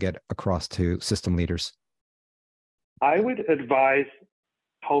do you want to get across to system leaders? I would advise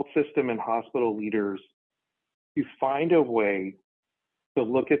health system and hospital leaders to find a way to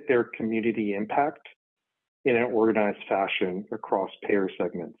look at their community impact in an organized fashion across payer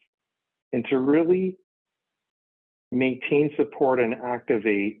segments, and to really maintain, support, and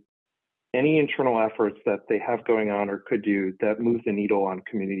activate any internal efforts that they have going on or could do that move the needle on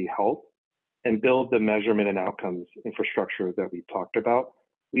community health and build the measurement and outcomes infrastructure that we talked about.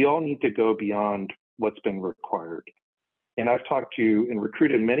 We all need to go beyond what's been required. And I've talked to and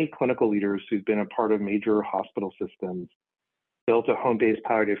recruited many clinical leaders who've been a part of major hospital systems, built a home-based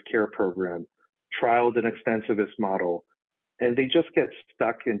palliative care program, trialed an extensivist model, and they just get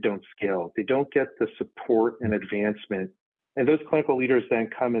stuck and don't scale. They don't get the support and advancement. And those clinical leaders then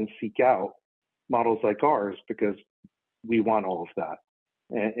come and seek out models like ours because we want all of that.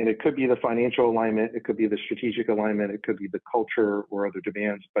 And it could be the financial alignment, it could be the strategic alignment, it could be the culture or other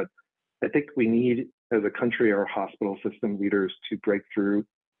demands. But I think we need, as a country, our hospital system leaders to break through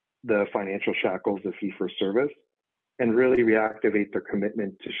the financial shackles of fee-for-service and really reactivate their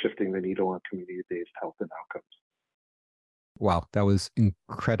commitment to shifting the needle on community-based health and outcomes. Wow, that was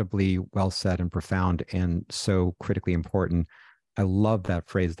incredibly well said and profound and so critically important. I love that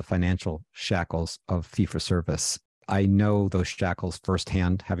phrase, the financial shackles of fee-for-service. I know those shackles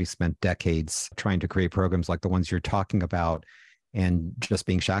firsthand, having spent decades trying to create programs like the ones you're talking about and just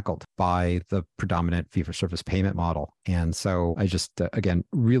being shackled by the predominant fee-for-service payment model. And so I just, again,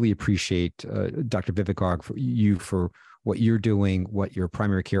 really appreciate Dr. Vivek Garg for what you're doing, what your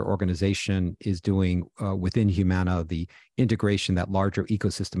primary care organization is doing within Humana, the integration, that larger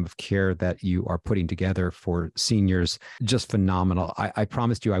ecosystem of care that you are putting together for seniors, just phenomenal. I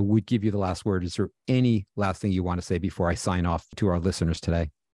promised you I would give you the last word. Is there any last thing you want to say before I sign off to our listeners today?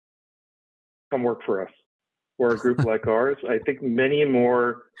 Come work for us. For a group like ours, I think many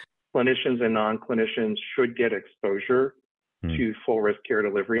more clinicians and non-clinicians should get exposure to full risk care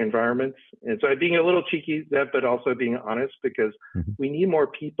delivery environments. And so I'm being a little cheeky, but also being honest, because we need more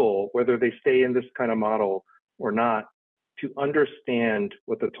people, whether they stay in this kind of model or not, to understand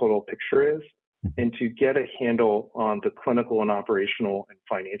what the total picture is and to get a handle on the clinical and operational and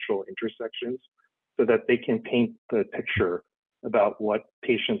financial intersections so that they can paint the picture about what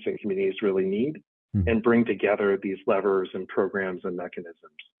patients and communities really need and bring together these levers and programs and mechanisms.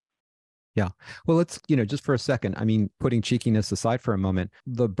 Yeah. Well, let's, just for a second, I mean, putting cheekiness aside for a moment,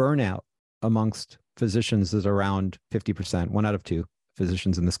 the burnout amongst physicians is around 50%. 1 out of 2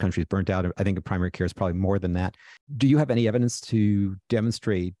 physicians in this country is burnt out. I think in primary care is probably more than that. Do you have any evidence to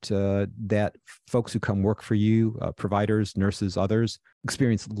demonstrate that folks who come work for you, providers, nurses, others,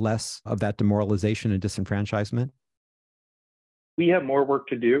 experience less of that demoralization and disenfranchisement? We have more work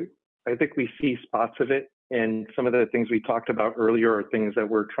to do. I think we see spots of it. And some of the things we talked about earlier are things that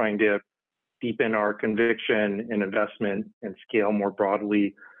we're trying to deepen our conviction and investment and scale more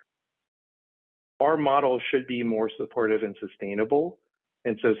broadly. Our model should be more supportive and sustainable.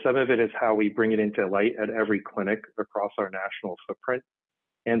 And so some of it is how we bring it into light at every clinic across our national footprint.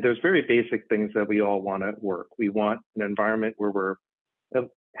 And there's very basic things that we all want at work. We want an environment where we're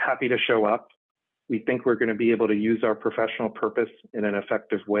happy to show up. We think we're going to be able to use our professional purpose in an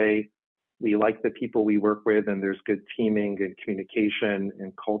effective way. We like the people we work with, and there's good teaming and communication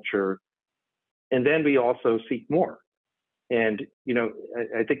and culture. And then we also seek more. And,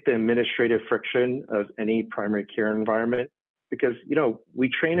 I think the administrative friction of any primary care environment, because, we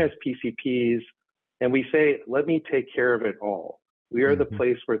train as PCPs and we say, let me take care of it all. We are the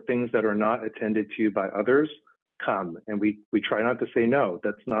place where things that are not attended to by others come. And we try not to say no.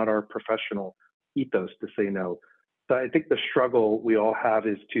 That's not our professional ethos to say no. So I think the struggle we all have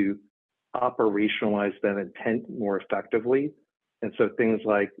is to operationalize that intent more effectively. And so things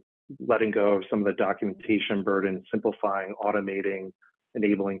like letting go of some of the documentation burden, simplifying, automating,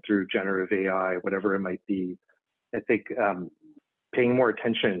 enabling through generative AI, whatever it might be. I think paying more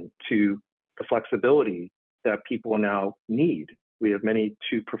attention to the flexibility that people now need. We have many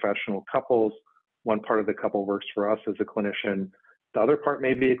 2 professional couples. One part of the couple works for us as a clinician. The other part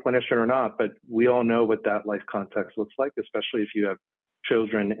may be a clinician or not, but we all know what that life context looks like, especially if you have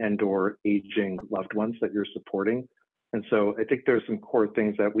children and/or aging loved ones that you're supporting. And so I think there's some core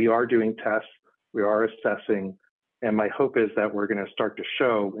things that we are doing tests, we are assessing, and my hope is that we're going to start to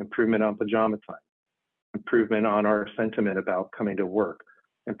show improvement on pajama time, improvement on our sentiment about coming to work,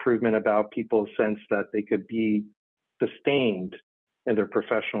 improvement about people's sense that they could be sustained in their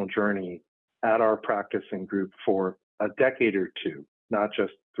professional journey at our practicing group for a decade or 2, not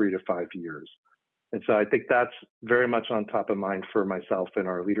just 3 to 5 years. And so I think that's very much on top of mind for myself and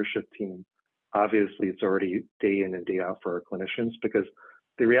our leadership team. Obviously, it's already day in and day out for our clinicians, because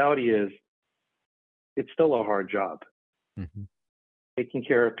the reality is it's still a hard job. Taking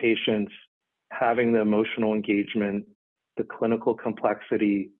care of patients, having the emotional engagement, the clinical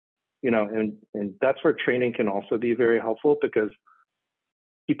complexity, and that's where training can also be very helpful, because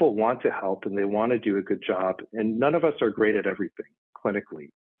people want to help and they want to do a good job. And none of us are great at everything clinically.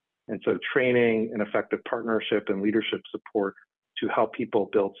 And so training and effective partnership and leadership support to help people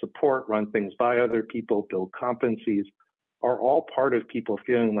build support, run things by other people, build competencies, are all part of people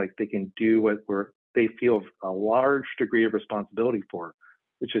feeling like they can do what they feel a large degree of responsibility for,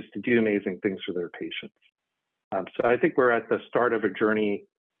 which is to do amazing things for their patients. So I think we're at the start of a journey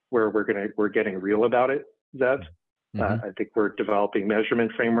where we're getting real about it, Zev. I think we're developing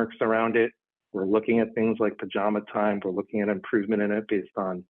measurement frameworks around it. We're looking at things like pajama time. We're looking at improvement in it based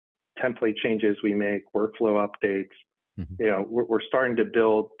on template changes we make, workflow updates. We're starting to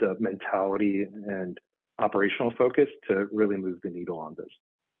build the mentality and operational focus to really move the needle on this.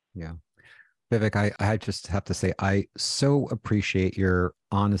 Yeah. Vivek, I just have to say, I so appreciate your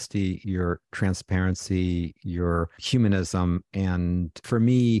honesty, your transparency, your humanism. And for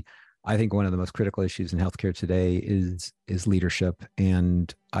me, I think one of the most critical issues in healthcare today is is leadership.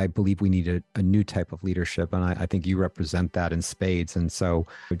 And I believe we need a new type of leadership. And I think you represent that in spades. And so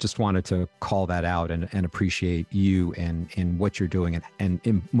I just wanted to call that out and appreciate you and what you're doing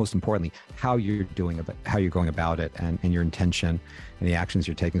and most importantly, how you're going about it and your intention and the actions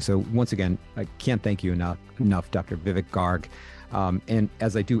you're taking. So once again, I can't thank you enough, Dr. Vivek Garg. And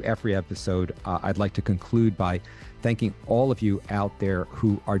as I do every episode, I'd like to conclude by thanking all of you out there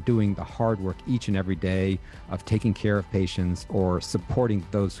who are doing the hard work each and every day of taking care of patients or supporting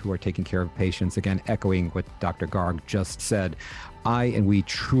those who are taking care of patients. Again, echoing what Dr. Garg just said, I and we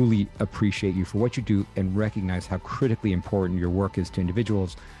truly appreciate you for what you do and recognize how critically important your work is to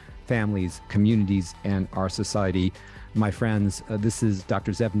individuals, families, communities, and our society. My friends, this is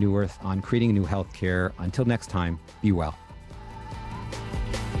Dr. Zeev Neuwirth on Creating a New Healthcare. Until next time, be well.